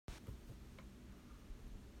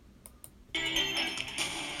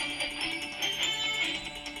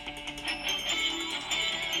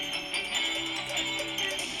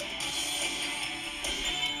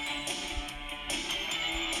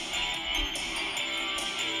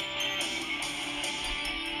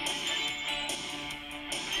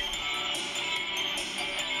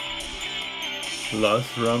Las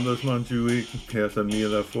Ramblas Montjuic, Casa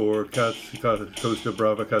Mila 4, Costa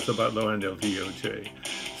Brava, Casa Batlo, and El Tioche.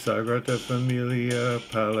 Sagrada Familia,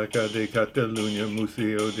 Palaca de Catalunya,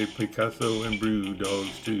 Museo de Picasso, and Brew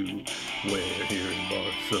Dogs 2. We're here in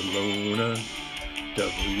Barcelona.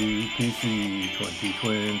 WPC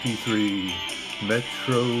 2023.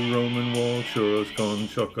 Metro, Roman Wall, Churros con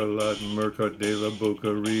Chocolate, Mercat de la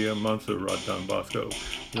Boqueria, Montserrat, Don Bosco,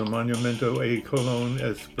 El Monumento, A Colon,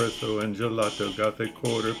 Espresso and Gelato, Gothic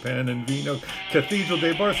Quarter, Pan and Vino, Cathedral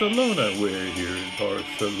de Barcelona. We're here in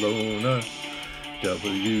Barcelona.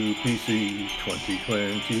 WPC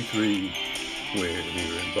 2023. We're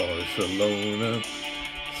here in Barcelona.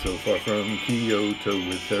 So far from Kyoto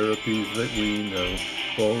with therapies that we know.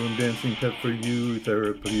 Ballroom dancing, pep for you,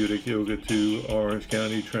 therapeutic yoga too. Orange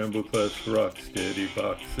County, Tremble Plus, rock steady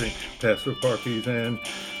boxing, pastoral parties and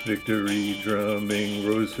victory drumming,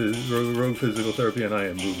 road physical therapy, and I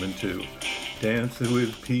am movement too. Dance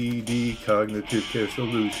with PD, Cognitive Care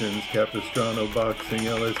Solutions, Capistrano Boxing,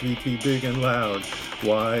 LSVT Big and Loud,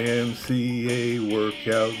 YMCA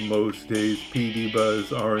Workout most days, PD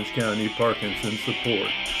Buzz, Orange County Parkinson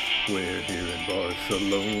Support. We're here in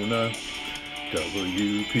Barcelona,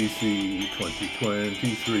 WPC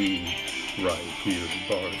 2023, right here in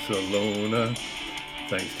Barcelona.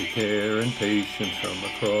 Thanks to care and patience from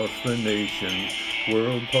across the nation,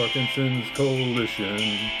 World Parkinson's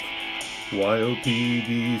Coalition,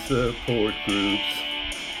 YOPD support groups,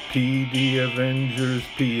 PD Avengers,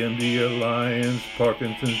 PMD Alliance,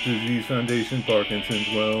 Parkinson's Disease Foundation, Parkinson's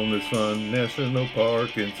Wellness Fund, National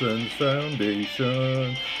Parkinson's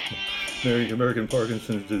Foundation, American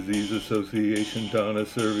Parkinson's Disease Association, Donna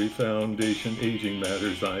Survey Foundation, Aging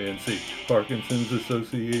Matters INC, Parkinson's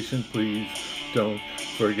Association, please don't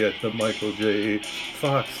forget the Michael J.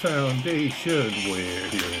 Fox Foundation. We're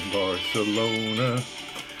here in Barcelona.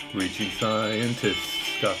 Reaching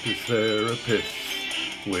scientists, doctors, therapists.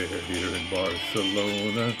 We're here in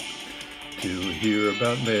Barcelona to hear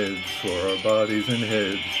about meds for our bodies and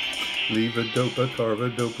heads. Levodopa,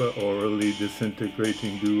 carbidopa, orally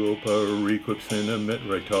disintegrating duopa, requipsinamide,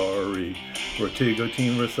 Rytari,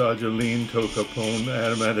 ortigotine, rasagiline, tocopone,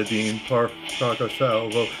 adamatidine,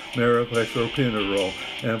 procasalvo, mariplex, ropinirole,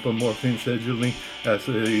 ampomorphine, sedulene,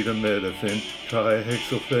 acetaminophen,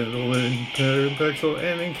 trihexylphenylene, peripexyl,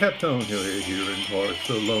 and encaptone. Here in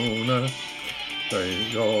Barcelona.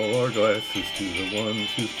 Raise all our glasses to the ones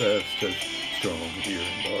who passed us strong here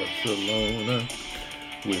in Barcelona.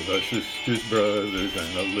 With our sisters, brothers,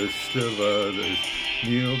 and a list of others.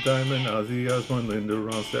 Neil Diamond, Ozzy Osbourne, Linda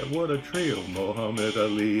Ronstadt, what a trio. Muhammad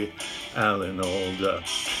Ali, Alan Alda,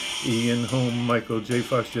 Ian Holm, Michael J.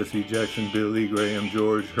 Fox, Jesse Jackson, Billy Graham,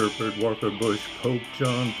 George Herbert, Walker Bush, Pope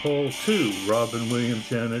John Paul II, Robin Williams,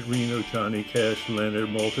 Janet Reno, Johnny Cash,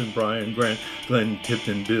 Leonard Moulton, Brian Grant, Glenn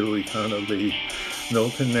Tipton, Billy Connolly,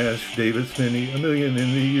 Knowlton Nash, David Finney, a million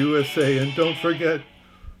in the USA, and don't forget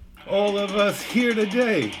all of us here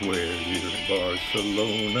today. We're here in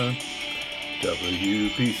Barcelona,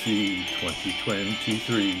 WPC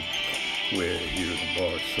 2023. We're here in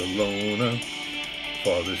Barcelona.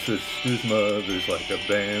 Fathers, sisters, mothers, like a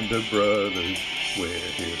band of brothers. We're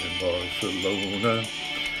here in Barcelona.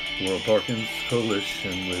 World Parkinson's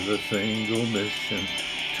Coalition with a single mission.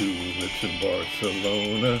 Tulips in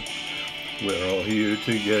Barcelona. We're all here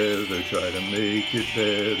together, try to make it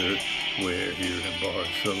better. We're here in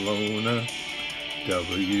Barcelona,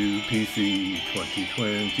 WPC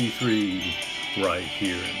 2023, right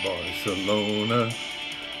here in Barcelona.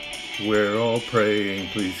 We're all praying,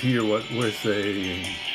 please hear what we're saying.